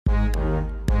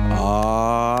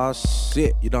Ah,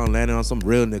 shit. You done landed on some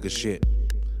real nigga shit.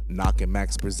 Knocking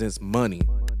Max presents money,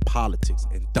 politics,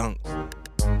 and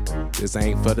dunks. This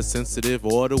ain't for the sensitive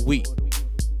or the weak.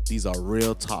 These are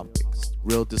real topics,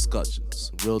 real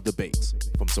discussions, real debates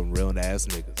from some real ass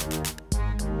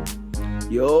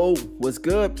niggas. Yo, what's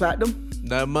good, Platinum?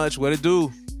 Not much. What it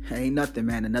do? Ain't nothing,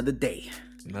 man. Another day.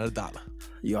 Another dollar.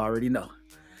 You already know.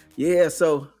 Yeah,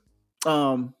 so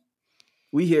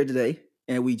we here today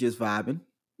and we just vibing,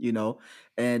 you know.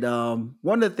 And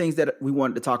one of the things that we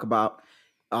wanted to talk about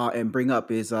and bring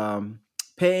up is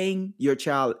paying your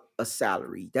child a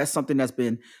salary. That's something that's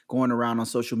been going around on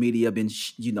social media, been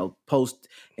post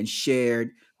and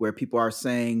shared, where people are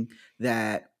saying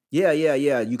that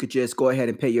you could just go ahead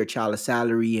and pay your child a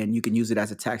salary and you can use it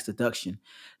as a tax deduction.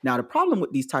 Now, the problem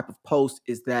with these type of posts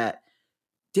is that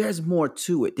there's more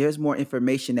to it. There's more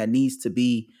information that needs to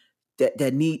be that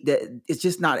it's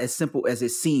just not as simple as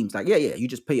it seems. Like, you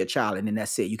just pay your child and then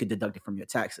that's it. You can deduct it from your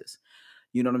taxes.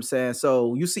 You know what I'm saying?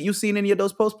 So you seen any of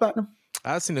those posts, Platinum?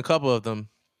 I've seen a couple of them.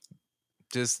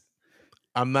 They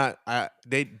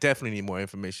definitely need more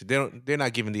information. They're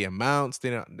not giving the amounts.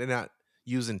 They're not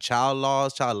using child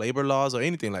labor laws or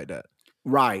anything like that.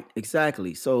 Right,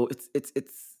 exactly. So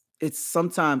it's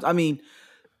sometimes, I mean,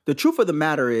 the truth of the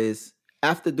matter is,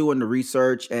 after doing the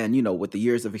research and with the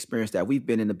years of experience that we've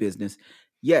been in the business,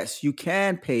 yes, you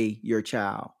can pay your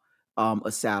child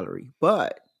a salary,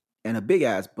 but, and a big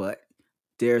ass but,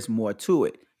 there's more to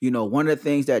it. One of the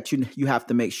things that you have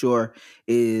to make sure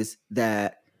is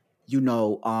that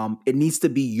it needs to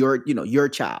be your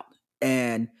child,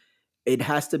 and it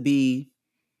has to be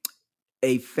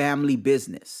a family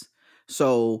business.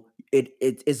 So it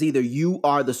is either you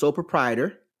are the sole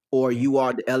proprietor or you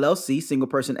are the LLC, single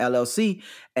person LLC,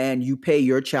 and you pay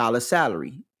your child a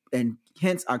salary. And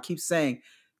hence, I keep saying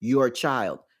your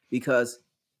child, because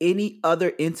any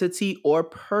other entity or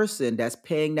person that's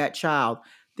paying that child,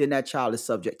 then that child is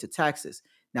subject to taxes.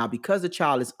 Now, because the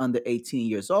child is under 18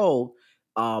 years old,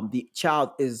 the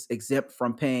child is exempt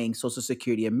from paying Social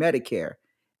Security and Medicare,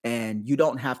 and you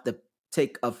don't have to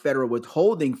take a federal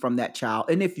withholding from that child.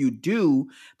 And if you do,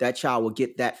 that child will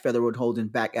get that federal withholding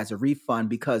back as a refund,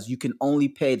 because you can only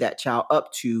pay that child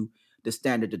up to the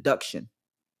standard deduction,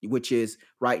 which is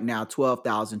right now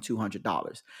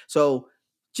 $12,200. So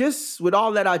just with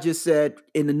all that I just said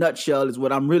in a nutshell, is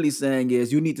what I'm really saying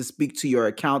is you need to speak to your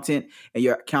accountant, and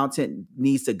your accountant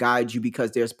needs to guide you,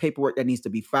 because there's paperwork that needs to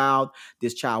be filed.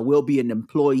 This child will be an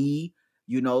employee,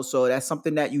 so that's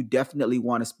something that you definitely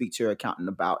want to speak to your accountant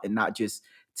about, and not just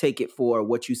take it for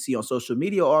what you see on social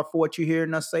media or for what you're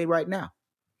hearing us say right now.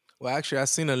 Well, actually, I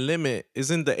seen a limit.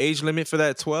 Isn't the age limit for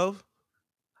that 12?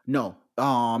 No,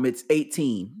 it's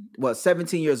 18. Well,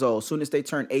 17 years old. As soon as they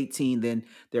turn 18, then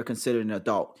they're considered an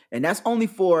adult. And that's only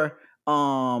for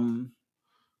the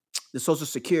Social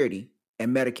Security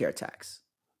and Medicare tax.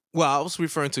 Well, I was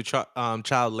referring to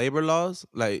child labor laws.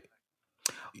 Like,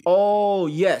 oh,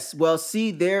 yes. Well,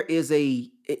 see, there is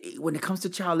when it comes to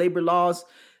child labor laws,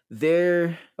 how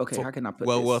can I put this?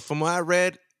 Well, from what I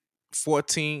read,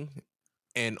 14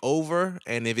 and over,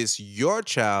 and if it's your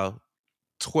child,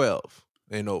 12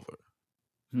 and over.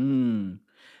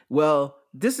 Well,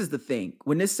 this is the thing.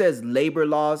 When it says labor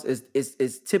laws,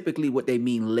 is typically what they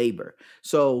mean labor.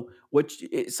 So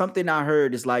something I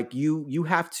heard is like you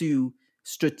have to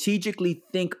strategically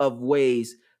think of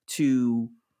ways to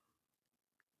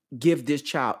give this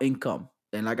child income.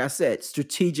 And like I said,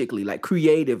 strategically, like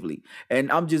creatively. And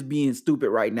I'm just being stupid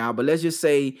right now, but let's just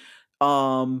say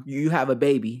you have a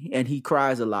baby and he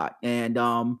cries a lot, and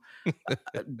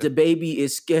the baby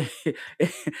is scared,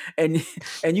 and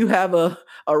you have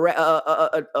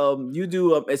you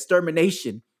do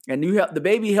extermination, and the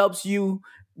baby helps you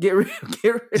get rid of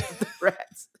the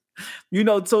rats.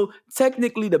 So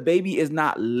technically the baby is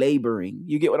not laboring.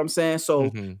 You get what I'm saying?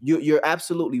 So you're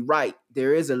absolutely right.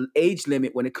 There is an age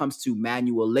limit when it comes to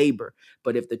manual labor.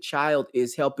 But if the child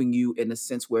is helping you in a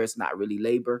sense where it's not really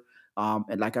labor,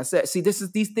 and like I said, see,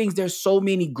 these things, there's so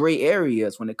many gray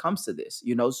areas when it comes to this.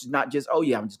 It's not just,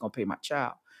 I'm just gonna pay my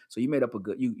child. So you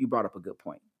brought up a good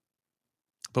point.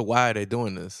 But why are they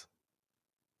doing this?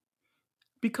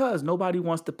 Because nobody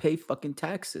wants to pay fucking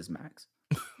taxes, Max.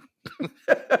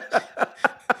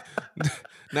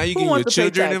 Now you get your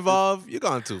children involved. You're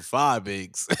going too far,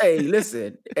 Biggs. Hey,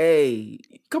 listen. Hey,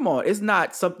 come on. It's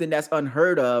not something that's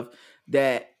unheard of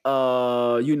that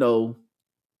you're using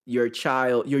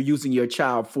your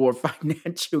child for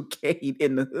financial gain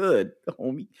in the hood,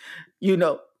 homie.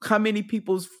 How many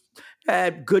people's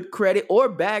had good credit or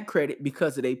bad credit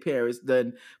because of their parents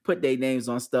done put their names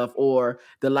on stuff, or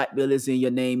the light bill is in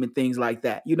your name and things like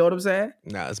that. You know what I'm saying?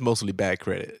 Nah, it's mostly bad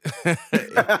credit.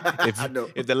 I know.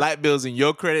 if the light bill's in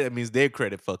your credit, that means their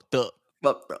credit fucked up.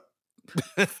 Fucked up.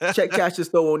 Check cashing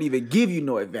store won't even give you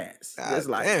no advance. It's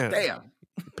like, damn.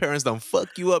 Parents don't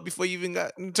fuck you up before you even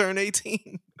got turn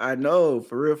 18. I know,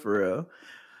 for real, for real.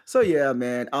 So yeah,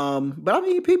 man. But I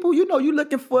mean, people, you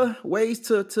looking for ways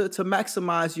to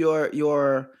maximize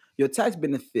your tax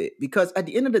benefit, because at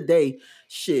the end of the day,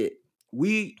 shit,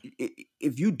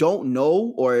 if you don't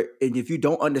know, and if you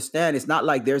don't understand, it's not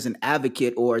like there's an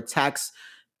advocate or a tax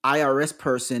IRS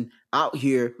person out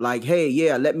here like, hey,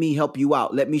 yeah, let me help you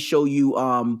out. Let me show you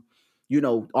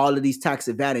all of these tax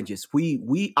advantages.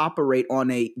 We operate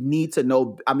on a need to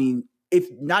know. I mean, if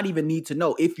not even need to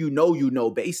know, if you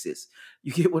know basis.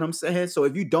 You get what I'm saying? So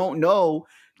if you don't know,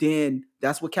 then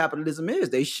that's what capitalism is.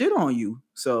 They shit on you.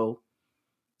 So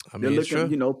I they're mean, it's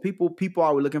looking, true. people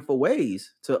are looking for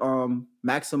ways to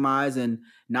maximize and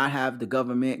not have the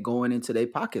government going into their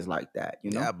pockets like that,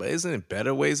 Yeah, but isn't it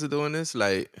better ways of doing this?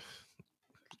 Like,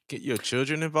 get your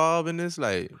children involved in this?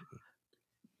 Like,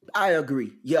 I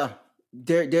agree. Yeah.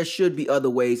 There should be other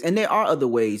ways. And there are other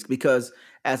ways, because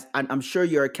as I'm sure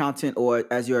your accountant, or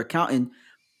as your accountant,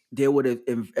 they would have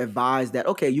advised that,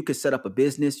 okay, you could set up a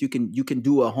business, you can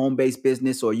do a home-based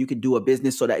business, or you can do a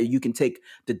business so that you can take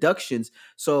deductions.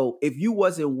 So if you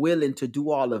wasn't willing to do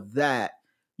all of that,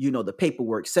 the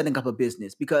paperwork, setting up a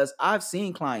business, because I've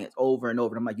seen clients over and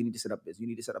over, and I'm like, you need to set up this, you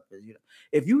need to set up this.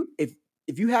 If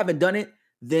you haven't done it,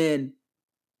 then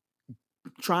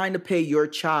trying to pay your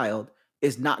child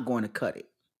is not going to cut it,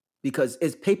 because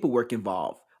it's paperwork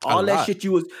involved. All that shit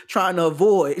you was trying to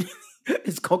avoid,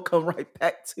 it's gonna come right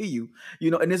back to you.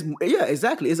 And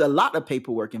exactly. It's a lot of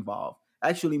paperwork involved.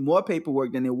 Actually, more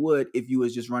paperwork than it would if you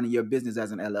was just running your business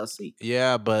as an LLC.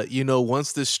 yeah, but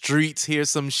once the streets hear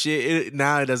some shit,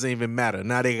 now it doesn't even matter.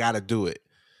 Now they gotta do it,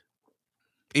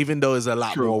 even though it's a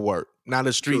lot True. more work. Now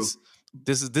the streets,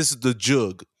 this is the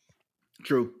jug.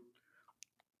 True.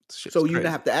 So you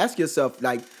have to ask yourself,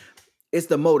 like, it's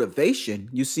the motivation.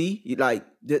 You see, like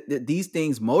these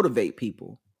things motivate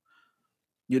people.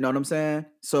 You know what I'm saying?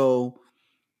 So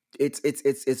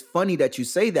it's funny that you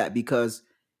say that, because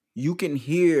you can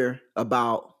hear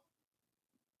about,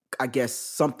 I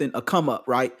guess, a come up,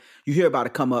 right? You hear about a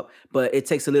come up, but it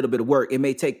takes a little bit of work. You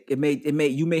may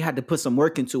have to put some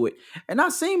work into it. And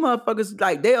I've seen motherfuckers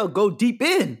like, they'll go deep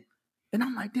in, and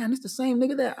I'm like, damn, it's the same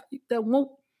nigga that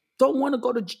don't want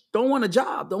a job, don't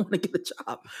want to get a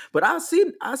job. But I see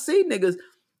niggas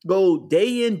go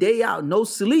day in, day out, no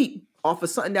sleep, off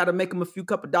of something that'll make them a few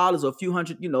couple dollars or a few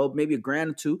hundred, maybe $1,000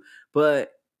 or $2,000,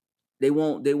 but they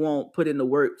won't put in the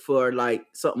work for like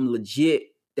something legit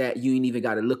that you ain't even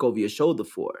got to look over your shoulder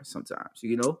for sometimes,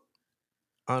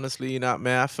 Honestly, man,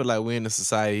 I feel like we're in a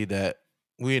society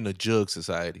we're in a jug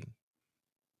society.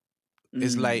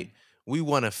 It's like we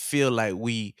want to feel like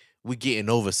we getting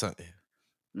over something.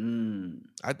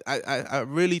 I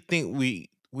really think we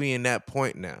in that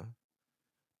point now.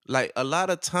 Like, a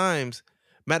lot of times,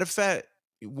 matter of fact,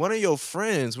 one of your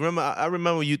friends, I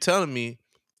remember you telling me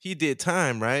he did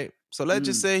time, right? So let's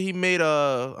just say he made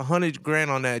 $100,000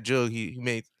 on that jug.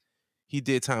 He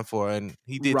did time for, and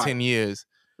he did 10 years.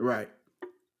 Right.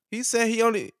 He said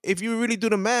if you really do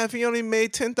the math, he only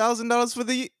made $10,000 for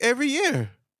every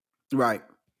year. Right.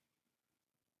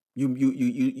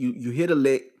 You hit a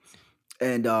lick,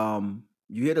 and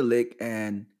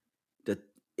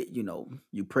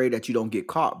you pray that you don't get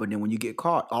caught. But then when you get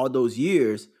caught, all those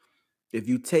years, if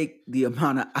you take the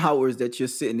amount of hours that you're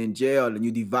sitting in jail and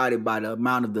you divide it by the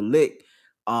amount of the lick,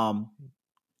 that's how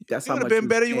much. It would have been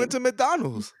better you went to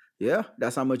McDonald's. Yeah,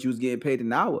 that's how much you was getting paid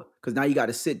an hour. Because now you got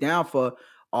to sit down for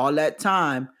all that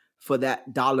time for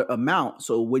that dollar amount.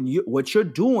 So what you're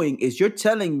doing is you're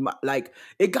telling, like,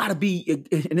 it gotta be,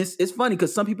 and it's funny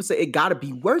because some people say it gotta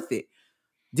be worth it.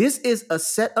 This is a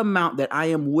set amount that I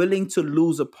am willing to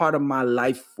lose a part of my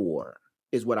life for.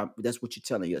 That's what you're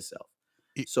telling yourself.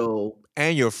 So,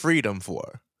 and your freedom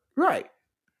for. Right.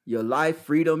 Your life,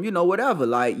 freedom, whatever.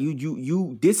 Like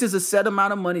this is a set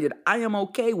amount of money that I am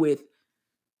okay with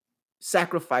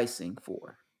sacrificing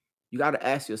for. You got to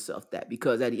ask yourself that,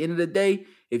 because at the end of the day,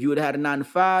 if you would have had a 9 to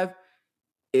 5,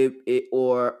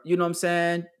 or you know what I'm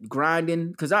saying,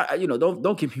 grinding, because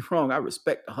don't get me wrong, I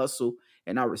respect the hustle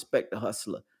and I respect the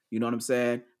hustler. You know what I'm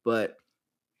saying? But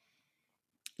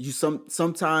you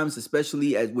sometimes,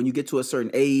 especially when you get to a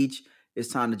certain age, it's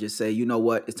time to just say, you know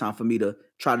what, it's time for me to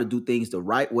try to do things the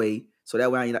right way. So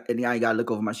that way I ain't got to look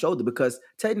over my shoulder, because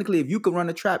technically if you can run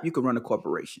a trap, you can run a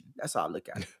corporation. That's how I look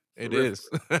at it. It is.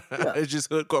 Yeah. It's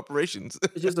just hood corporations.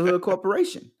 It's just a hood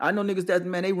corporation. I know niggas that,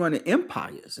 man, they running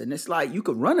empires, and it's like you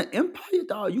could run an empire,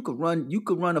 dog. You could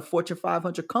run a Fortune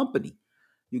 500 company.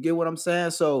 You get what I'm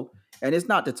saying? So, and it's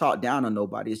not to talk down on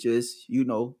nobody. It's just, you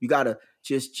gotta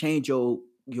just change your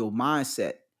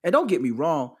mindset. And don't get me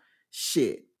wrong,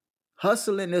 shit,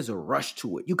 hustling, there's a rush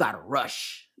to it. You gotta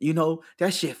rush.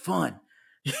 That shit fun.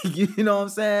 You know what I'm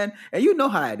saying? And you know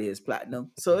how it is, Platinum.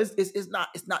 So it's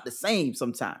not the same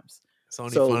sometimes. It's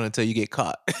only fun until you get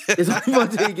caught. It's only fun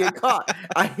until you get caught.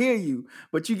 I hear you,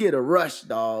 but you get a rush,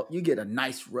 dog. You get a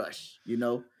nice rush,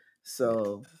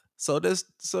 So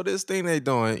this thing they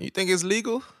doing, you think it's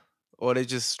legal, or they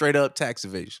just straight up tax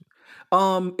evasion?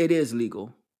 It is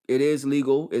legal. It is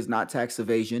legal. It's not tax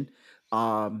evasion.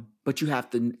 But you have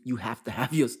to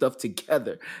have your stuff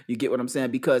together. You get what I'm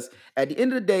saying? Because at the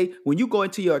end of the day, when you go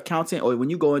into your accountant or when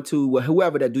you go into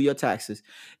whoever that do your taxes,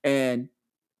 and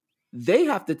they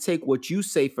have to take what you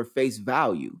say for face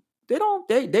value.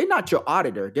 They're not your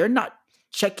auditor. They're not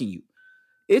checking you.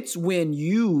 It's when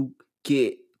you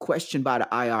get questioned by the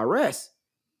IRS,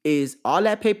 is all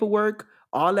that paperwork,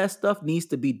 all that stuff needs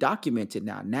to be documented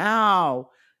now. Now,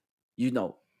 you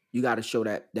got to show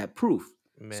that proof.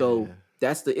 Man. So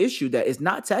that's the issue, that it's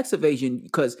not tax evasion,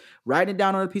 because writing it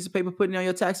down on a piece of paper, putting it on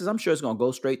your taxes, I'm sure it's going to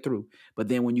go straight through. But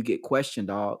then when you get questioned,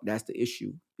 dog, that's the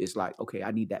issue. It's like, okay,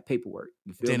 I need that paperwork.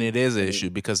 You feel then me? It is an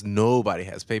issue because nobody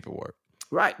has paperwork.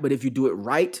 Right. But if you do it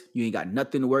right, you ain't got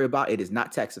nothing to worry about. It is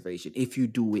not tax evasion if you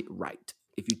do it right.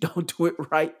 If you don't do it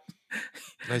right.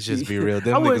 Let's just be real.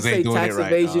 Them I wouldn't niggas ain't say doing tax it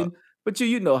right, evasion. dog. But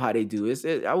you know how they do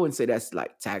it. I wouldn't say that's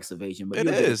like tax evasion, but it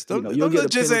is. Them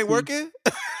just ain't working.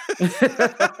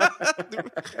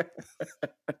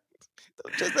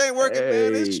 Just ain't working,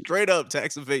 man. It's straight up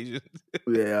tax evasion.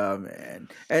 Yeah, man.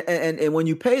 And when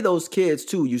you pay those kids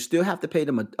too, you still have to pay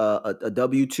them a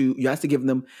W-2. You have to give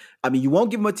them. I mean, you won't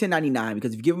give them a 1099,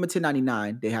 because if you give them a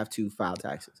 1099, they have to file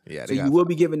taxes. Yeah, so you will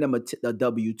be giving them a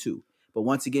W-2. But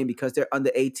once again, because they're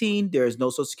under 18, there is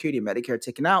no Social Security and Medicare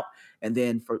taken out, and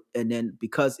then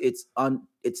because it's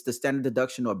the standard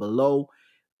deduction or below,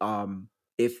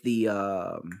 if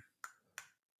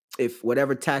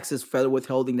whatever taxes, federal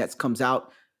withholding that comes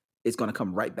out, it's going to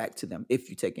come right back to them if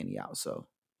you take any out. So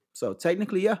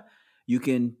technically, yeah, you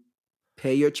can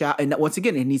pay your child. And once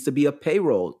again, it needs to be a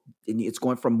payroll. It's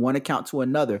going from one account to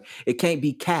another. It can't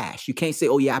be cash. You can't say,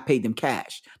 oh, yeah, I paid them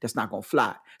cash. That's not going to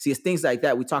fly. See, it's things like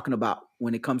that we're talking about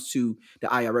when it comes to the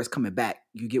IRS coming back.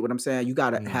 You get what I'm saying? You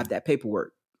got to have that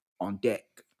paperwork on deck.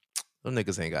 Them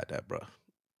niggas ain't got that, bro.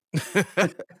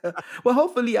 Well,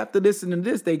 hopefully after listening to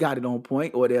this, they got it on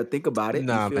point, or they'll think about it.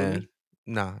 Nah, man.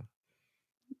 Nah.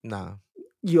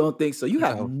 You don't think so? You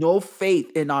have no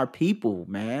faith in our people,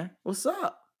 man. What's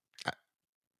up?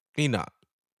 Enoch.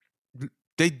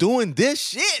 They doing this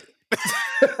shit.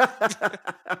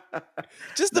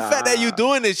 Just the fact that you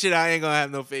doing this shit, I ain't gonna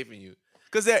have no faith in you.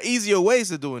 Because there are easier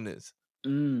ways of doing this.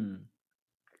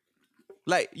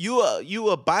 Like you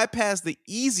will bypass the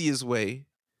easiest way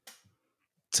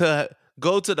to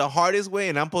go to the hardest way,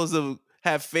 and I'm supposed to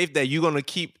have faith that you're gonna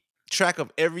keep track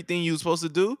of everything you're supposed to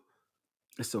do.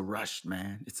 It's a rush,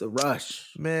 man. It's a rush,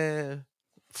 man.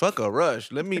 Fuck a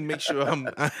rush. Let me make sure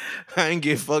I ain't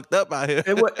get fucked up out here.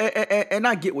 And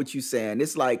I get what you're saying.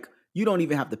 It's like you don't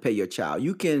even have to pay your child.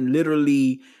 You can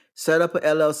literally set up an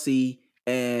LLC,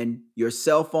 and your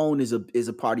cell phone is a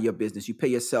part of your business. You pay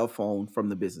your cell phone from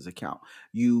the business account.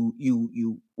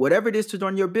 You whatever it is to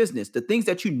run your business, the things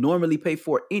that you normally pay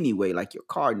for anyway, like your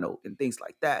car note and things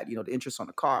like that. The interest on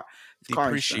the car,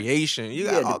 depreciation. You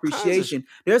got all depreciation.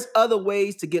 There's other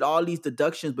ways to get all these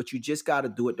deductions, but you just got to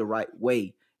do it the right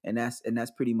way. And that's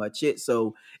pretty much it.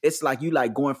 So it's like you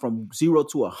like going from 0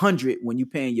 to 100 when you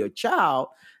paying your child,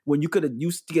 when you could have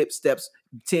skipped steps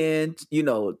 10,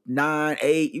 9,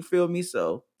 8. You feel me?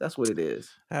 So that's what it is.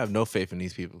 I have no faith in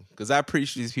these people because I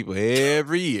preach to these people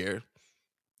every year.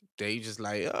 They just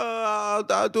like, oh,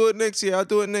 I'll do it next year. I'll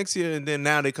do it next year. And then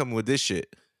now they come with this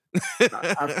shit.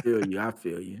 I feel you.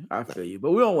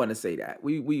 But we don't want to say that.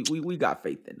 We got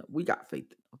faith in them. We got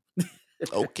faith in them.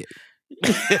 Okay.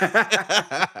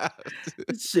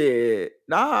 Shit.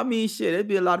 Nah, I mean, shit. There'd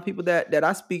be a lot of people that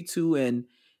I speak to, and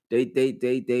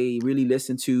they really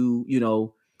listen to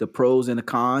the pros and the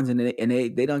cons, and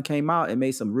they done came out and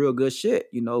made some real good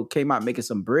shit. Came out making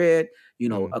some bread.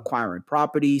 Acquiring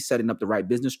property, setting up the right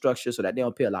business structure so that they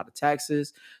don't pay a lot of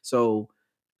taxes. So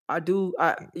you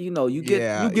get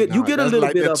a little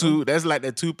like bit of that's like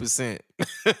that 2%.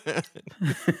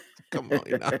 Come on,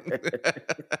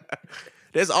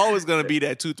 There's always gonna be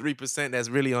that 2-3% that's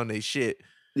really on their shit.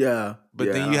 Yeah.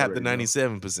 But then you have the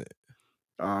 97%.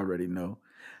 I already know.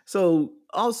 So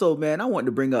Also, man, I wanted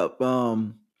to bring up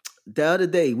the other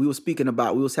day we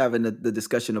was having the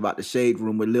discussion about the shade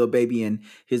room with Lil Baby and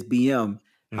his BM.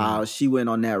 Mm. How she went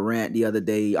on that rant the other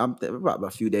day, about a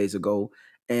few days ago.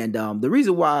 And the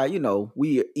reason why,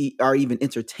 we are even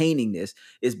entertaining this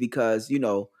is because,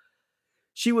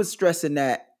 she was stressing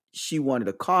that she wanted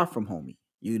a car from homie.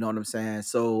 You know what I'm saying?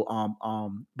 So,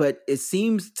 but it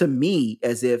seems to me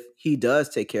as if he does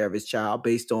take care of his child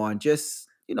based on just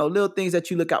little things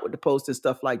that you look out with the post and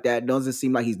stuff like that. It doesn't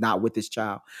seem like he's not with his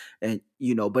child, and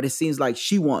but it seems like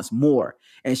she wants more,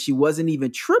 and she wasn't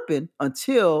even tripping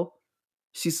until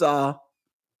she saw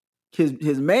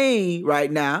his main right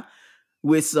now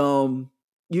with some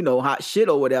hot shit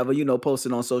or whatever,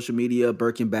 posting on social media,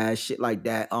 Birkin bag, shit like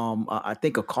that. I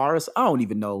think a car, I don't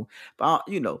even know, but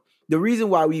the reason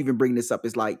why we even bring this up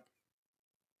is like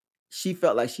she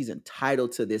felt like she's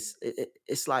entitled to this.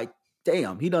 It's like,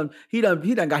 damn, he done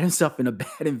got himself in a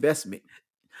bad investment.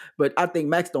 But I think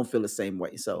Max don't feel the same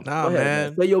way. So go Nah, ahead, man,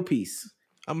 man. say your piece.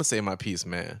 I'm gonna say my piece,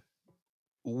 man.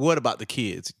 What about the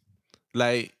kids?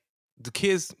 Like the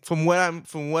kids, from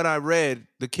what I read,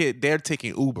 they're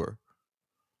taking Uber.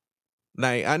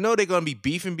 Like I know they're gonna be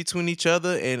beefing between each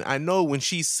other, and I know when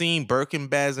she's seen Birkin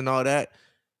bags and all that,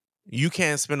 you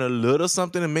can't spend a little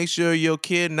something to make sure your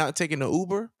kid not taking the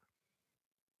Uber.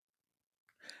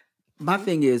 My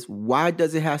thing is, why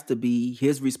does it have to be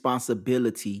his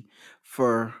responsibility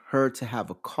for her to have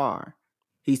a car?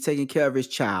 He's taking care of his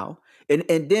child. And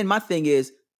then my thing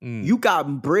is, Mm. you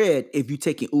got bread if you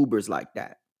taking Ubers like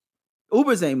that.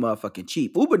 Ubers ain't motherfucking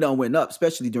cheap. Uber done went up,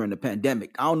 especially during the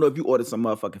pandemic. I don't know if you ordered some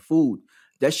motherfucking food.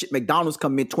 That shit, McDonald's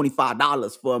come in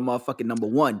 $25 for a motherfucking number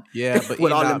one Yeah, but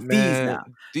with all them Enoch, fees man, now.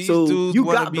 these So dudes you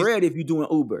want to got be. bread if you doing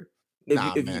Uber,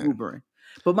 Nah, if you man. Ubering.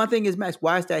 But my thing is, Max,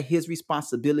 why is that his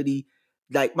responsibility?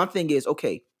 Like my thing is,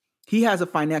 okay, he has a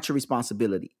financial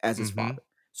responsibility as his Mm-hmm. father.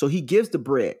 So he gives the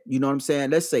bread. You know what I'm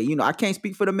saying? Let's say, I can't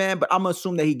speak for the man, but I'm gonna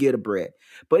assume that he get a bread.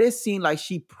 But it seemed like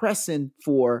she pressing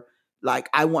for like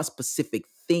I want specific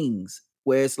things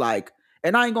where it's like,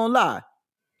 and I ain't gonna lie,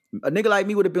 a nigga like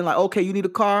me would have been like, okay, you need a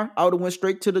car. I would have went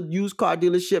straight to the used car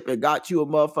dealership and got you a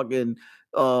motherfucking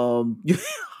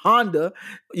Honda.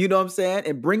 You know what I'm saying?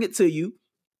 And bring it to you.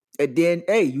 And then,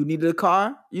 hey, you needed a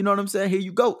car. You know what I'm saying? Here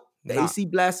you go. The Nah, AC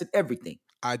blasted everything.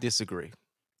 I disagree.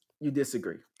 You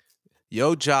disagree.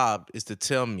 Your job is to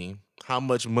tell me how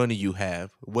much money you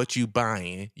have, what you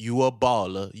buying. You a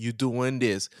baller. You doing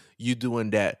this. You doing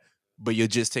that. But you're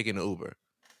just taking the Uber.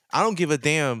 I don't give a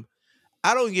damn.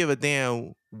 I don't give a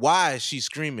damn why she's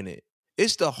screaming it.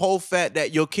 It's the whole fact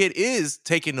that your kid is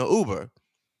taking the Uber.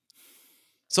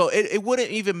 So it wouldn't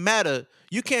even matter.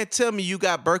 You can't tell me you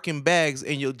got Birkin bags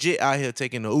and your jit out here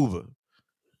taking the Uber.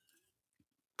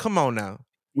 Come on now.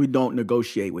 We don't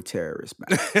negotiate with terrorists,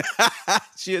 man.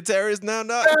 She a terrorist now,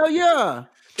 not? Hell yeah.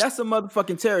 That's a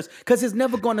motherfucking terrorist. Because it's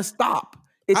never gonna stop.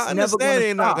 It's I never understand gonna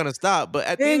they're not stop. gonna stop, but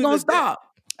It ain't gonna stop.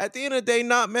 at the end of the day,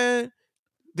 not man.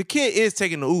 The kid is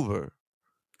taking the Uber.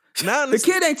 Now The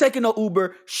kid ain't taking no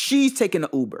Uber. She's taking the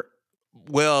Uber.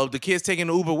 Well, the kid's taking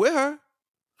the Uber with her.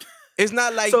 It's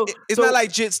not like So not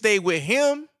like Jit stayed with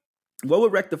him. what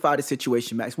would rectify the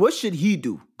situation, Max? What should he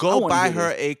do? Go buy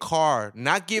her a car,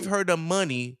 not give her the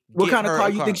money. What kind of car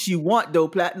you think she want though,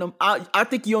 Platinum? I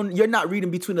think you're not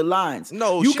reading between the lines.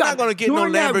 No, she's not gonna get no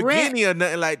Lamborghini or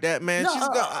nothing like that, man. She's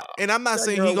got, and I'm not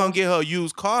saying he's gonna get her a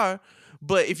used car,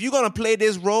 but if you're gonna play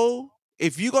this role,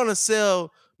 if you're gonna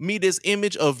sell me this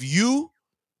image of you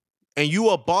and you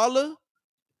a baller,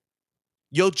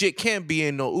 your jit can't be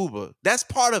in no Uber. That's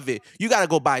part of it. You gotta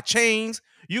go buy chains.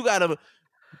 You gotta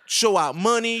show out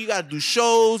money. You gotta do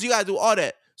shows. You gotta do all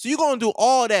that. So you're gonna do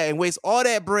all that and waste all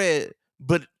that bread,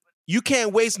 but you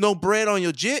can't waste no bread on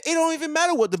your jit. It don't even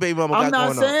matter what the baby mama got going on.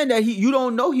 I'm not saying that you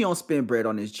don't know he don't spend bread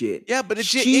on his jit. Yeah, but the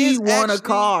jit she want a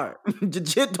car. The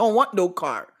jit don't want no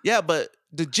car. Yeah, but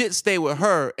the jit stay with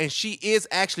her, and she is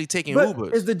actually taking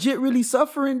Ubers. Is the jit really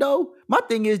suffering though? My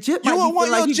thing is, jit might you be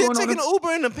want like your jit taking an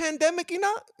Uber in the pandemic? You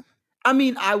not? I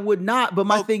mean, I would not. But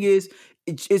my thing is,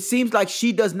 it seems like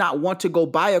she does not want to go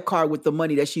buy a car with the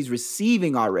money that she's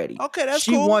receiving already. Okay, that's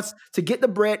cool. She wants to get the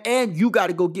bread, and you got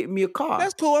to go get me a car.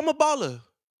 That's cool. I'm a baller.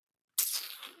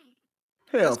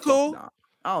 Hell, that's cool. Nah.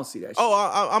 I don't see that shit.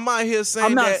 Oh, I'm out here saying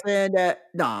I'm not saying that.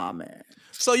 Nah, man.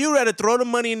 So you rather throw the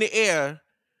money in the air.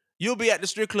 You'll be at the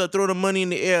strip club, throw the money in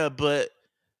the air, but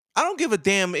I don't give a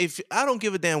damn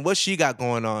what she got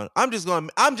going on. I'm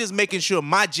just making sure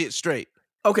my jit's straight.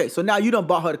 Okay, so now you done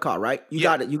bought her the car, right? You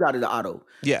got it the auto.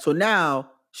 Yeah. So now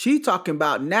she talking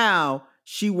about now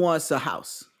she wants a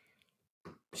house.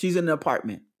 She's in an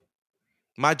apartment.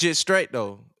 My jit's straight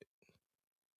though.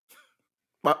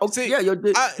 See, Yeah, you're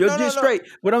no, no, just no. straight.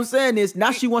 What I'm saying is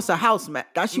now she wants a house, man.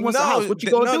 Now she wants a house. No, What you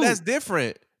gonna no, do? that's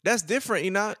different. That's different,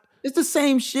 Enoch. It's the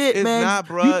same shit, It's man. not,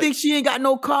 You bruh. think she ain't got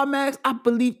no car, Max? I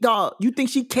believe, dog. You think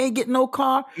she can't get no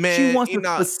car? She Man, wants a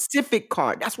Enoch, specific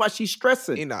car. That's why she's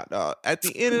stressing. Enoch, dog. At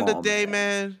the end Come of the on, day, man.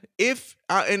 man, if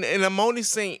and I'm only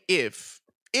saying if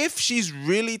she's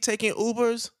really taking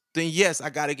Ubers, then yes, I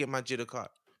gotta get my jit a car.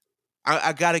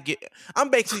 I gotta get. I'm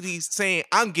basically saying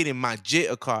I'm getting my jit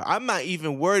a car. I'm not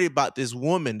even worried about this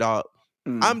woman, dog.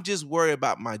 Mm. I'm just worried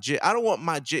about my jit. I don't want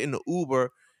my jit in the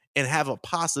Uber and have a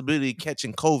possibility of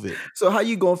catching COVID. So how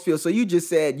you gonna feel? So you just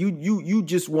said you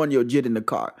just won your jit in the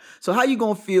car. So how you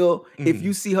gonna feel if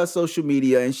you see her social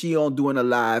media and she on doing a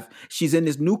live? She's in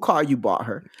this new car you bought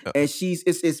her, and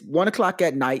it's 1 o'clock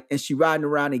at night, and she riding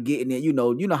around and getting it. You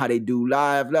know how they do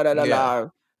live, la la la Yeah, la.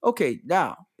 Okay,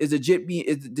 now is the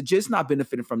jit's not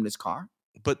benefiting from this car?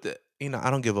 but I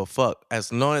don't give a fuck.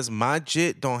 As long as my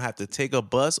jit don't have to take a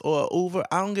bus or an Uber,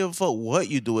 I don't give a fuck what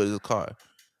you do with the car.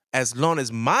 As long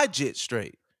as my jit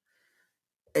straight.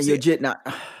 And your See, jit not.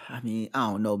 I mean, I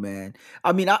don't know, man.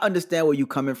 I mean, I understand where you're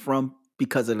coming from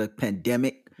because of the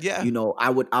pandemic. yeah, I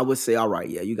would say, all right,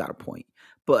 yeah, you got a point.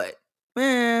 But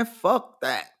man, fuck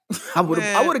that. I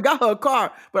man, would have got her a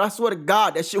car, but I swear to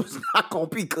God, that shit was not gonna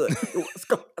be good. It was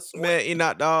gonna, I swear.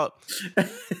 man, dog.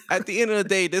 At the end of the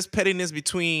day, this pettiness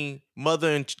between mother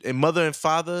and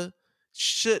father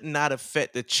should not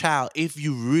affect the child if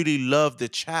you really love the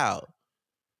child.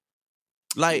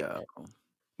 Like Yeah.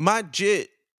 my jit,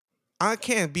 I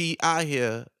can't be out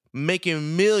here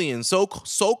making millions,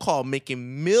 so-called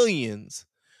making millions.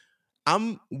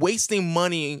 I'm wasting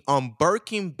money on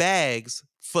Birkin bags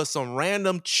for some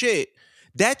random chick.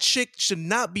 That chick should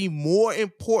not be more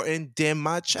important than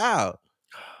my child.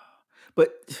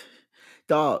 But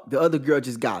dog, the other girl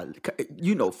just got I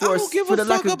don't give for a the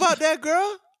lack fuck of about that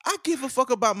girl. I give a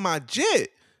fuck about my jit.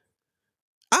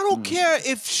 I don't Mm. care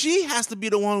if she has to be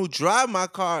the one who drive my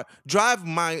car, drive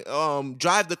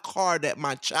the car that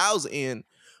my child's in,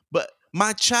 but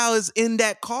my child is in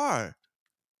that car.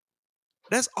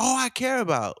 That's all I care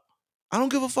about. I don't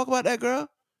give a fuck about that girl.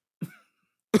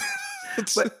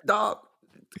 But dog,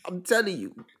 I'm telling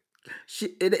you,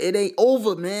 it ain't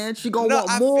over, man. She gonna No, want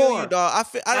I feel you, more. dog.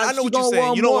 I know She what you're gonna saying.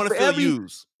 want You don't more want to for feel every.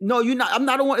 used. No, you're not. I'm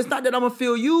not the one. It's not that I'm gonna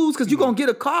feel used because you're Mhm. gonna get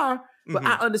a car. But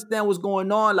I Mhm. understand what's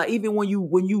going on. Like even when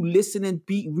you listen and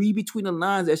read between the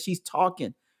lines as she's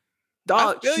talking,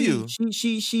 I dog. feel you,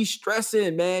 She's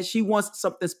stressing, man. She wants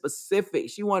something specific.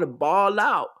 She want to ball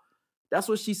out. That's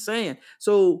what she's saying.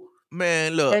 So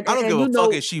man. Look, and I and, don't give and a you fuck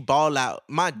know, if she ball out.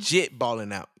 My jit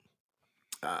balling out.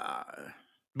 uh,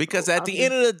 Because at I the mean,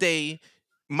 end of the day,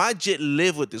 my jit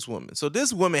live with this woman. So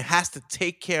this woman has to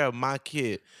take care of my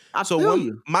kid. I So feel when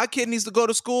you. my kid needs to go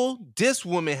to school, this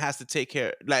woman has to take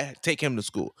him to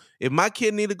school. If my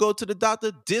kid need to go to the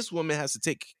doctor, this woman has to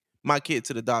take my kid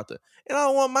to the doctor. And I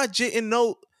don't want my jit in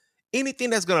anything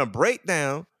that's gonna break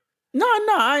down. No,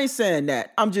 I ain't saying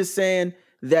that. I'm just saying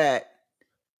that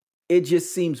it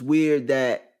just seems weird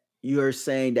that you're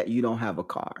saying that you don't have a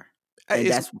car. And It's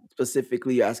that's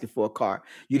specifically you're asking for a car.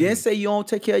 You didn't mhm, say you don't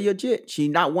take care of your jit. She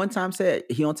not one time said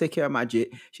he don't take care of my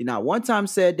jit. She not one time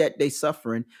said that they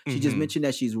suffering. She just mhm. mentioned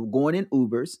that she's going in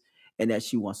Ubers and that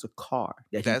she wants a car.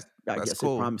 That he, I That's guess, it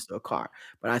cool. promised her a car.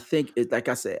 But I think it's like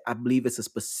I said, I believe it's a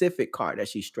specific car that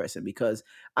she's stressing because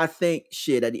I think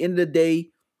shit at the end of the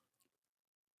day,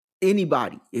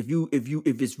 anybody, if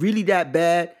it's really that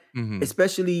bad, Mhm.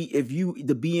 especially if you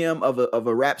the BM of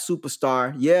a rap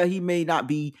superstar, yeah, he may not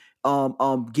be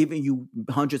giving you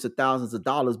hundreds of thousands of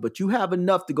dollars, but you have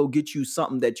enough to go get you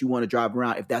something that you want to drive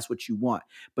around if that's what you want.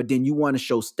 But then you want to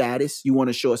show status, you want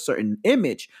to show a certain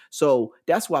image. So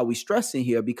that's why we stressing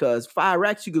here because 5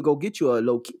 racks you could go get you a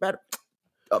low key better.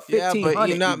 A Yeah, but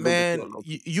 1,500 you could go get you a man, low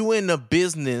key. you in the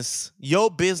business, your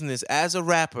business as a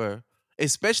rapper,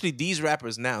 especially these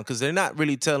rappers now, because they're not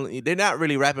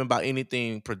really rapping about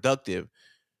anything productive.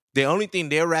 The only thing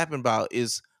they're rapping about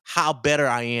is how better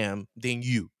I am than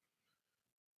you.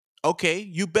 Okay,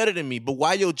 you better than me, but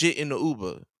why your jit in the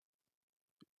Uber?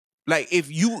 Like if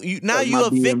you now Cause my you're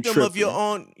a BM victim of your tripping.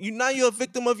 own, you're a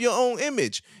victim of your own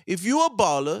image. If you a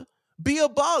baller, be a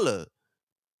baller.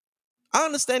 I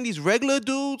understand these regular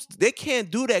dudes, they can't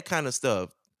do that kind of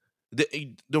stuff.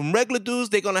 The regular dudes,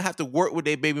 they're gonna have to work with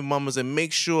their baby mamas and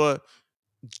make sure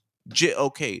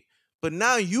okay. But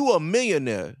now you a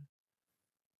millionaire,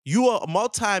 you are a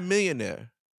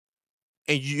multi-millionaire,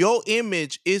 and your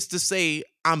image is to say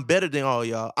I'm better than all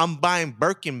y'all. I'm buying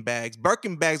Birkin bags.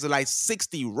 Birkin bags are like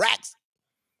 60 racks.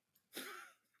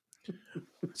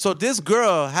 So this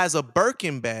girl has a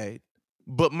Birkin bag,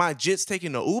 but my jit's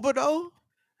taking the Uber though.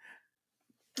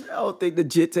 I don't think the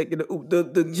jit taking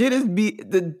the jit is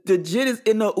the jit is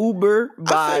in the Uber I feel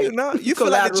by you now. You feel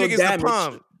like the collateral jig is the damage.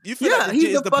 palm. You feel like Yeah, the he's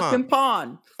jit is a the fucking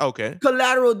palm. pawn. Okay.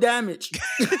 Collateral damage.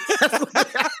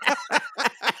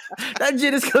 That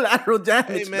jit is collateral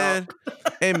damage,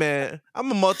 Hey man,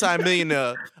 I'm a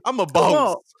multi-millionaire. I'm a Come boss.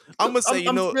 on. I'm gonna say, Yeah.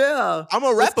 I'm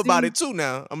gonna But rap about see, it too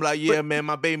now. I'm like, but yeah, man,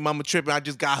 my baby mama tripping. I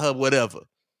just got her, whatever.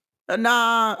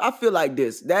 nah, I feel like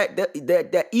this.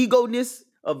 That ego-ness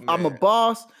of I'm a Man,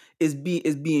 boss is being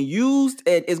used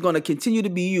and is gonna continue to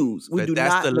be used. We but do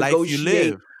that's the not life you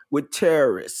negotiate live. with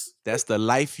terrorists. That's the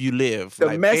life you live.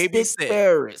 Domestic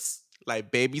terrorists.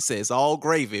 Like baby said, it's all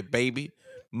gravy, baby.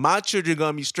 My children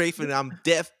gonna be straight and I'm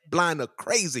deaf, blind, or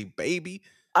crazy, baby.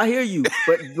 I hear you,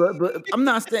 but I'm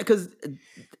not saying because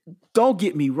don't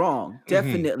get me wrong. Mm-hmm.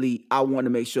 Definitely, I want to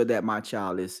make sure that my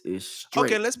child is Okay,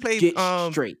 straight. Get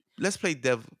straight. let's play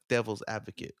devil's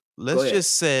advocate. Go Let's ahead.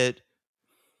 just said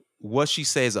what she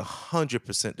says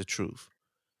 100% the truth.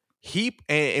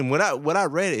 And what I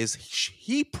read is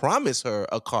he promised her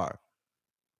a car.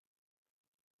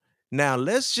 Now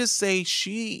let's just say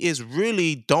she is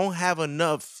really don't have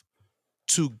enough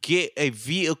to get a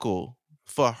vehicle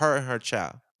for her and her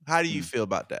child. How do you feel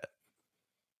about that?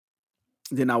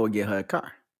 Then I would get her a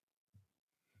car.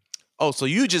 Oh, so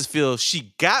you just feel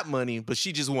she got money, but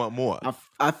she just want more.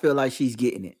 I feel like she's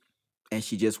getting it, and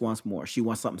she just wants more. She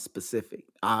wants something specific.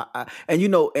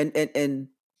 And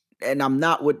and I'm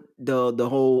not with the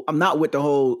whole. I'm not with the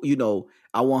whole.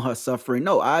 I want her suffering.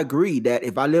 No, I agree that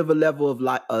if I live a level of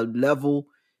a level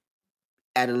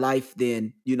at a life,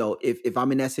 then if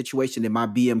I'm in that situation, then my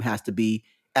BM has to be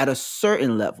at a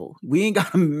certain level. We ain't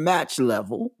got a match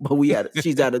level, but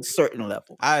she's at a certain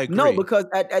level. I No, agree. because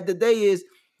at the day is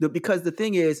because the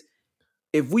thing is,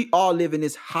 if we all live in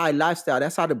this high lifestyle,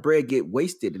 that's how the bread get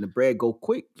wasted and the bread go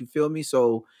quick. You feel me?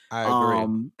 So I agree.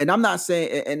 and I'm not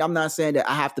saying that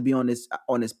I have to be on this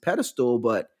pedestal,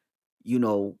 but you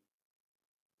know,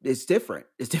 it's different.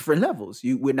 It's different levels.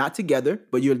 We're not together,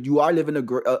 but you are living a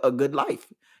good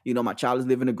life. My child is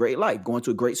living a great life, going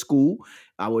to a great school.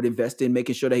 I would invest in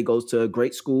making sure that he goes to a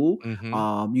great school.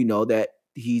 Mm-hmm. That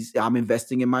I'm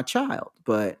investing in my child.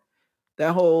 But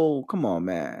that whole, come on,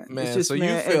 man. It's Man, just, so you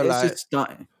man, feel it's like just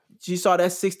stunting. She saw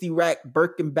that 60 rack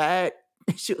Birkin bag,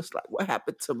 and she was like, "What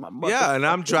happened to my motherfucking yeah, and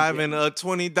I'm driving Bentley?" a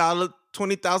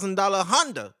 $20,000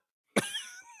 Honda.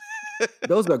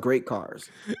 Those are great cars,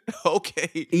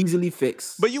 Okay. easily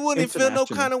fixed, But you wouldn't feel no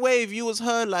international. kind of way if you was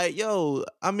her, like, yo,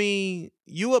 I mean,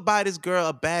 you would buy this girl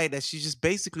a bag that she's just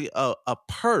basically a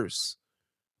purse,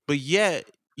 but yet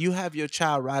you have your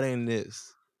child riding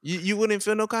this. You wouldn't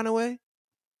feel no kind of way?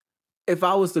 If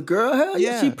I was the girl, hell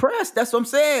yeah, she Yeah. pressed. That's what I'm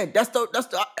saying. That's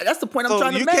the point I'm So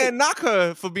trying to you make. can't knock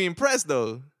her for being pressed,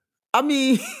 though. I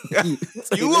mean,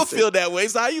 You will feel that way,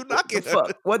 so how you knocking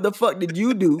her? What the fuck did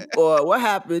you do, or what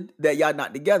happened that y'all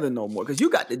not together no more? Because you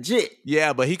got the jit.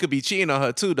 Yeah, but he could be cheating on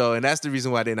her too, though, and that's the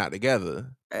reason why they're not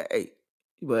together. Hey,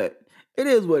 but it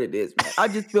is what it is, man. I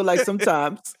just feel like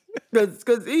sometimes,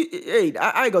 because hey,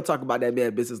 I ain't gonna talk about that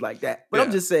man business like that. But I'm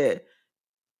Yeah. just saying,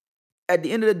 at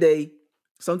the end of the day,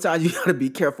 sometimes you gotta be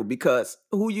careful because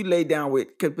who you lay down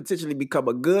with could potentially become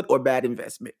a good or bad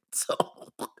investment. So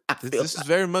I feel This is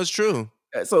very much true.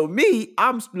 so me,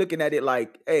 I'm looking at it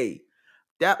like, hey,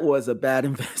 that was a bad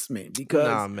investment because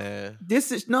Nah, man.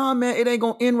 man, it ain't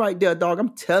gonna end right there, dog.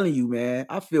 I'm telling you, man.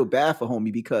 I feel bad for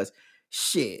homie because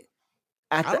shit.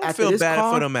 I don't After feel this bad for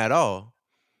car, them at all.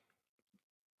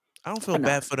 I don't feel why not?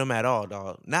 bad for them at all,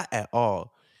 dog. Not at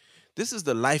all. This is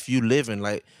the life you live in.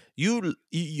 Like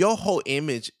your whole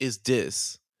image is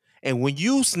this. And when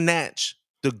you snatch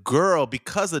the girl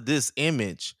because of this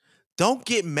image, don't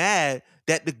get mad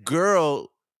that the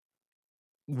girl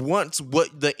wants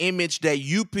what the image that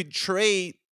you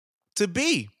portrayed to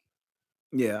be.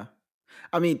 Yeah.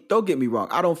 I mean, don't get me wrong.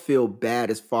 I don't feel bad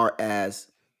as far as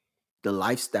the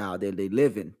lifestyle that they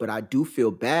live in, but I do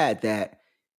feel bad that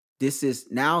this is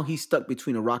now he's stuck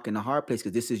between a rock and a hard place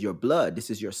because this is your blood, this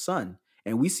is your son.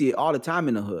 And we see it all the time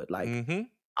in the hood. Like, Mm-hmm.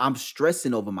 I'm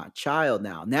stressing over my child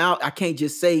now. Now I can't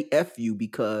just say F you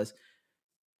because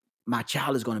my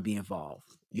child is going to be involved.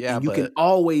 Yeah, And you can but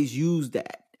always use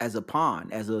that as a pawn,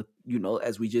 as a,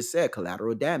 as we just said,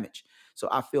 collateral damage. So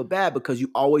I feel bad because you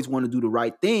always want to do the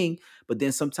right thing, but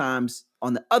then sometimes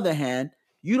on the other hand,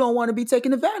 you don't want to be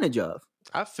taken advantage of.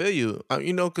 I feel you.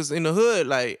 Because in the hood,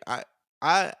 like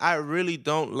I really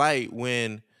don't like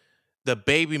when the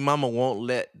baby mama won't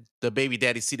let the baby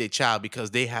daddy see their child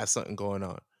because they have something going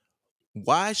on.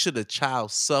 Why should a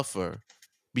child suffer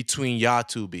between y'all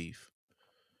two beef?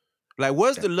 Like,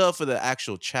 where's the love for the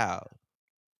actual child?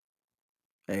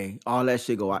 Hey, all that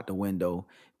shit go out the window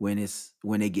when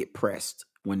they get pressed,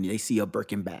 when they see a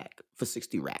Birkin bag for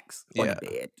 60 racks on the Yeah.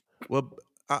 bed. Well,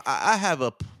 I have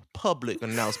a public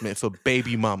announcement for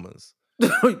baby mamas.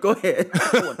 Go ahead.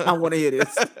 I want to hear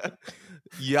this.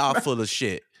 Y'all full of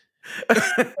shit.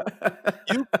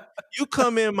 You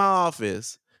come in my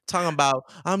office talking about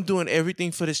I'm doing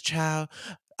everything for this child.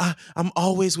 I'm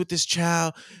always with this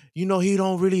child. You know, he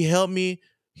don't really help me.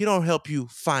 He don't help you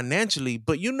financially,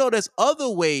 but you know there's other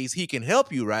ways he can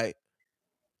help you, right?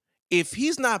 If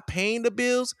he's not paying the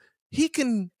bills, he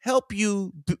can help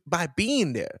you by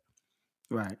being there.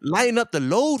 Right. Lighten up the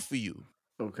load for you.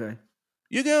 Okay.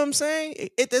 You get what I'm saying?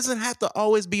 It doesn't have to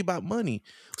always be about money.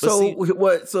 But So see,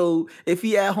 what? So if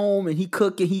he at home and he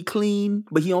cook and he clean,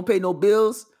 but he don't pay no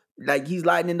bills, like he's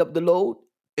lightening up the load.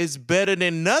 it's better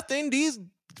than nothing.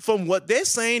 From what they're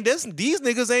saying, these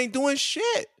niggas ain't doing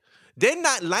shit. They're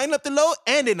not lining up the load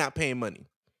and they're not paying money.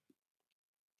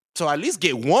 So at least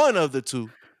get one of the two.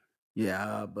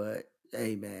 Yeah, but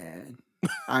hey, man,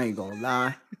 I ain't gonna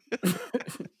lie.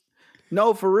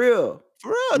 No, for real. For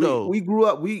real though. We grew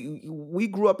up. We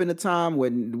grew up in a time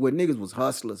when niggas was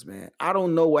hustlers, man. I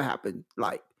don't know what happened.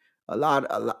 Like a lot.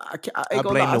 I ain't gonna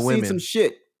blame lie. the I've seen women. some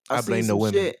shit. I blame the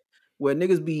women. Shit where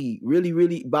niggas be really,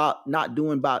 really about not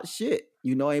doing about shit.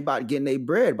 You know, ain't about getting their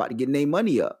bread, about getting their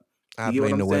money up. You I get what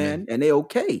blame I'm the saying? women. And they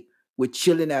okay with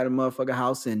chilling at a motherfucker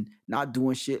house and not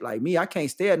doing shit. Like me, I can't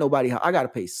stay at nobody's house. I gotta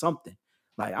pay something.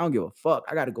 Like I don't give a fuck.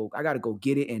 I gotta go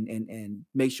get it and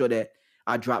make sure that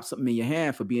I drop something in your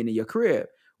hand for being in your crib.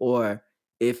 Or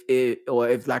if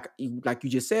like you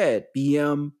just said,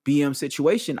 BM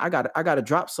situation, I gotta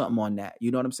drop something on that.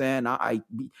 You know what I'm saying? I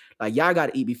like y'all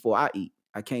gotta eat before I eat.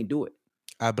 I can't do it.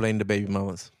 I blame the baby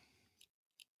mamas.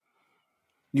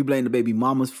 You blame the baby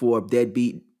mamas for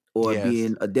deadbeat or Yes.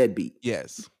 being a deadbeat.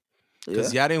 Yes. Yeah.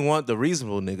 Because y'all didn't want the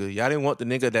reasonable nigga. Y'all didn't want the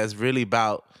nigga that's really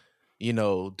about,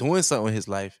 doing something in his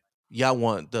life. Y'all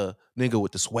want the nigga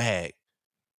with the swag.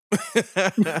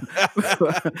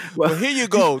 Well, here you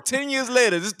go. 10 years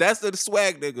later, that's the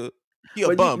swag nigga. He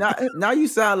a bum. Now you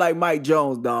sound like Mike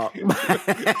Jones, dog.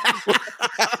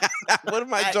 What did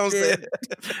Mike Jones say?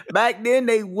 Back then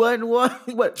they wasn't one.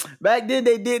 Back then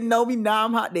they didn't know me. Now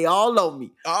I'm hot. They all know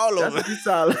me. All That's over. what you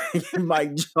sound like,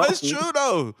 Mike Jones. That's true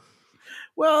though.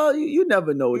 Well, you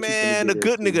never know what Man, the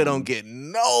good nigga don't get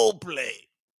no play.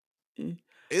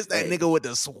 It's that nigga with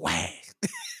the swag.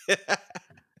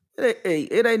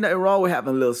 It ain't nothing wrong with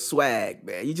having a little swag,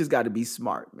 man. You just got to be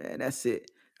smart, man. That's it.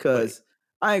 Cause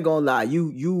I ain't gonna lie,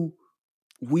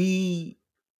 we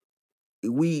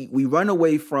run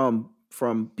away from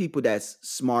people that's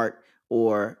smart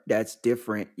or that's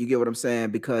different. You get what I'm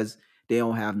saying? Because they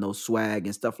don't have no swag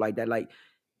and stuff like that. Like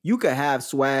you could have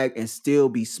swag and still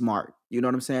be smart. You know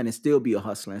what I'm saying? And still be a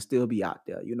hustler and still be out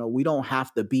there. You know, we don't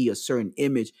have to be a certain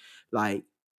image. Like,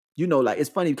 like it's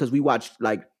funny because we watch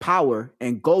like Power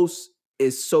and Ghost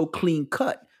is so clean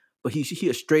cut, but he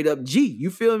a straight up G.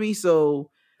 You feel me? So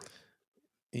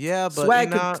yeah,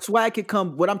 but swag could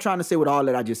come. What I'm trying to say with all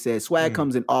that I just said, swag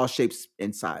comes in all shapes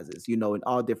and sizes. In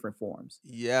all different forms.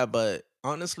 Yeah, but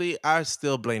honestly, I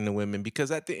still blame the women because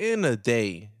at the end of the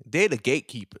day, they're the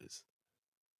gatekeepers.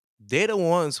 They're the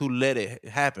ones who let it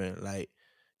happen. Like,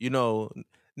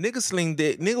 niggas sling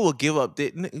dick. Nigga will give up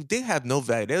dick. They have no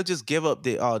value. They'll just give up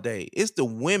dick all day. It's the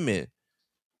women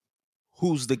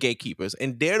who's the gatekeepers.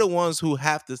 And they're the ones who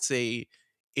have to say,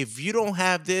 if you don't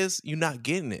have this, you're not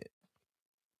getting it.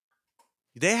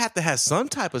 They have to have some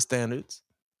type of standards.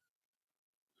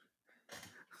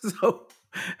 So,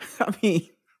 I mean,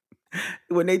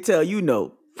 when they tell you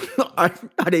no, are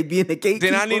they being the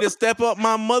gatekeeper? Then I need to step up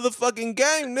my motherfucking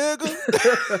game,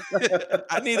 nigga.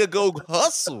 I need to go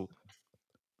hustle.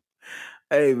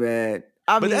 Hey, man.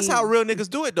 But that's how real niggas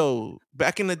do it, though.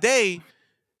 Back in the day,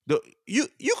 you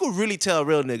could really tell a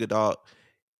real nigga, dog.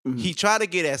 Mm-hmm. He tried to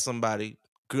get at somebody,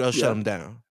 girl shut him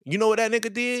down. You know what that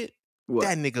nigga did? What?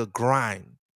 That nigga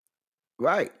grind.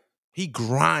 Right. He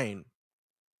grind.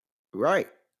 Right.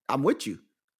 I'm with you.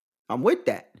 I'm with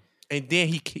that. And then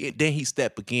he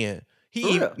step again.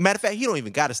 Matter of fact, he don't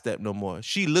even got to step no more.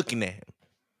 She looking at him.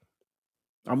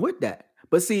 I'm with that.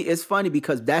 But see, it's funny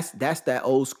because that's that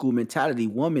old school mentality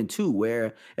woman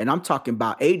too, and I'm talking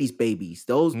about 80s babies.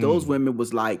 Those women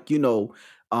was like, you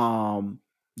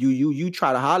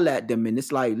try to holler at them and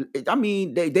it's like, I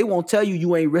mean, they won't tell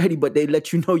you ain't ready, but they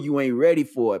let you know you ain't ready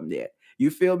for them there. You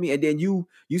feel me? And then you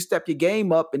step your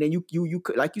game up and then you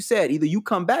like you said, either you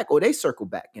come back or they circle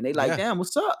back and they like, damn,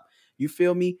 what's up? You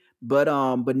feel me? But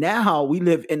now we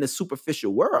live in the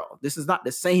superficial world. This is not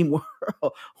the same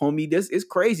world, homie. This is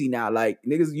crazy now. Like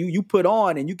niggas, you put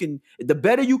on, and you can, the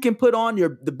better you can put on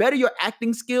the better your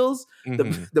acting skills,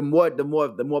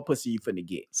 the more pussy you finna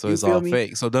get. So you it's feel all me?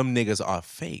 fake. So them niggas are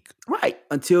fake. Right.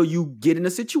 Until you get in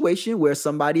a situation where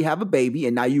somebody have a baby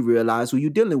and now you realize who you're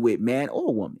dealing with, man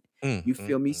or woman. You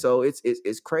feel me? So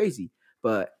it's crazy.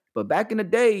 But back in the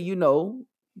day, you know,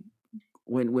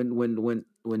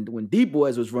 when D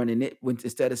Boys was running it,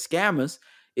 instead of scammers,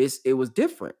 it was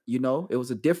different. You know, it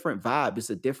was a different vibe. It's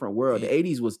a different world. The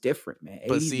 80s was different, man.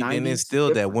 But 80s, see, 90s, then it's still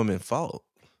that different. woman's fault.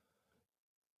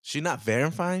 She not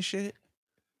verifying shit.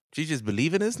 She just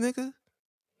believing this nigga.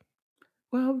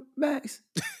 Well, Max,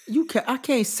 I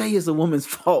can't say it's a woman's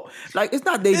fault. Like, it's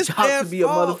not their It's job their to be a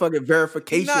fault. motherfucking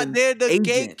verification They're the agent.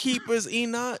 gatekeepers,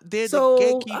 Enoch. They're the So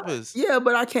gatekeepers. yeah,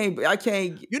 but I can't.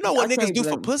 You know what I niggas can't do for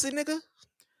blame- pussy, nigga?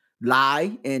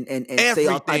 lie and say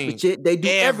all type Everything. of shit. They do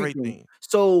everything. Everything.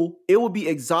 So it would be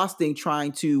exhausting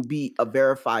trying to be a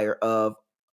verifier of.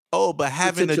 Oh, but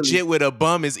having a Potentially. jit with a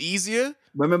bum is easier.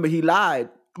 Remember, he lied.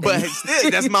 But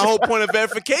still, that's my whole point of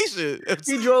verification.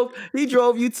 He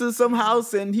drove you to some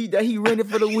house and he rented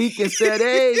for the week and said,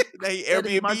 "Hey, that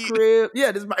is my Airbnb. crib." Yeah,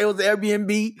 it was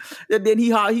Airbnb. And then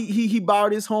he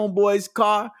borrowed his homeboy's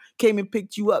car, came and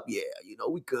picked you up. Yeah, you know,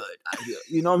 we good out here.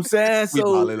 You know what I'm saying? We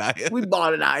So ballin' out here. we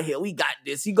balling out here. We got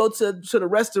this. He go to the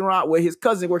restaurant where his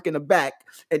cousin work in the back,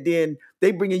 and then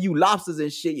they bringing you lobsters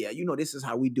and shit. Yeah, you know, this is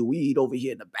how we do. We eat over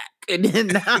here in the back. And then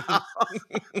now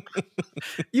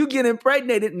you get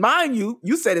impregnated. Mind you,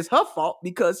 you said it's her fault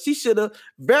because she should have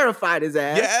verified his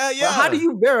ass. Yeah. But how do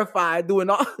you verify doing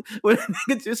all when a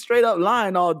nigga just straight up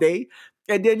lying all day?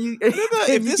 And then you Nigga,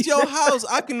 if this your house,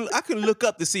 I can look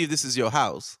up to see if this is your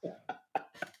house.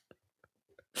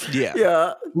 Yeah.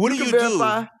 Yeah. What do can you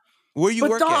verify. do? Where you But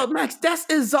work dog, at? Max, that's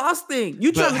exhausting.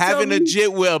 You But trying to tell having me, a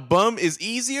jit with a bum is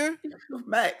easier?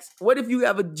 Max, what if you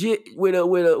have a jit with a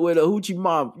hoochie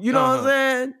mom? You know what I'm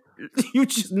saying? You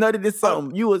just nutted in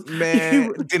something. You was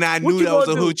Man, then I what knew you that was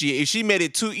a gonna do? hoochie. If she made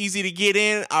it too easy to get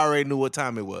in, I already knew what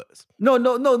time it was. No.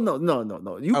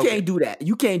 You Okay. can't do that.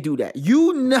 You can't do that.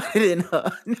 You nutted in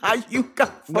her. Now you got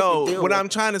fucking No, deal what with I'm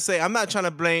trying to say, I'm not trying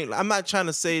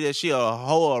to say that she a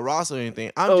hoe or a Ross or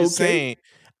anything. I'm just Okay. saying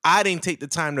I didn't take the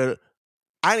time to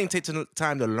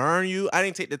learn you. I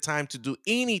didn't take the time to do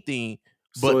anything.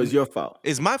 But So it's your fault.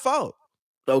 it's my fault.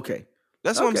 Okay.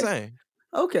 That's what I'm Okay. saying.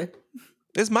 Okay.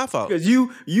 It's my fault. Because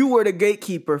you were the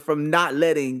gatekeeper from not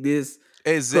letting this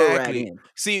go right Exactly. in.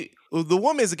 See, the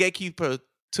woman is a gatekeeper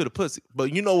to the pussy.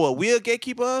 But you know what we're a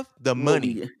gatekeeper of? The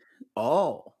money.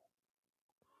 Oh.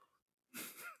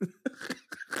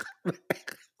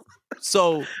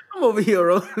 So I'm over here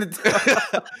rolling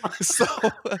the so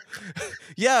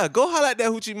yeah, go holler at that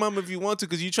hoochie mama if you want to,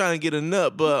 because you trying to get a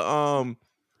nut. But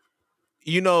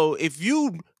you know, if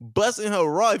you busting her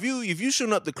raw, if you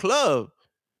shooting up the club,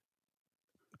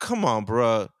 come on,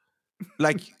 bruh.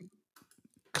 Like,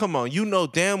 come on, you know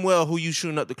damn well who you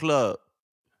shooting up the club.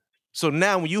 So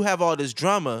now when you have all this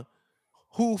drama,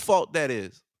 who fault that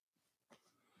is?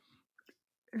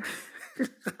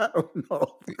 I don't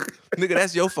know. Nigga,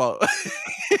 that's your fault.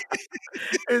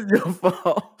 It's your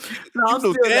fault. No, I'm You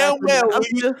know still damn laughing. well I'm where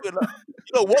you still, shooting up.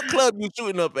 You know what club you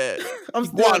shooting up at? I'm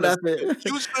still Iguanas. laughing.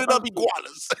 You shooting up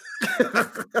iguanas.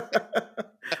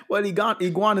 Well,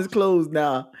 iguana's closed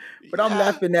now. But I'm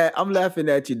Yeah. laughing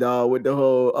at you, dog, with the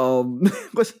whole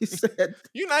what she said.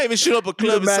 You're not even shooting up a You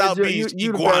club the in South manager, Beach.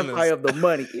 you the Iguanas. verifier of the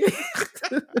money.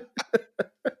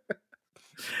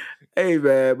 Hey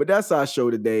man, but that's our show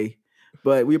today.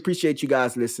 But we appreciate you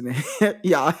guys listening.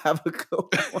 Y'all have a good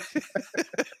one.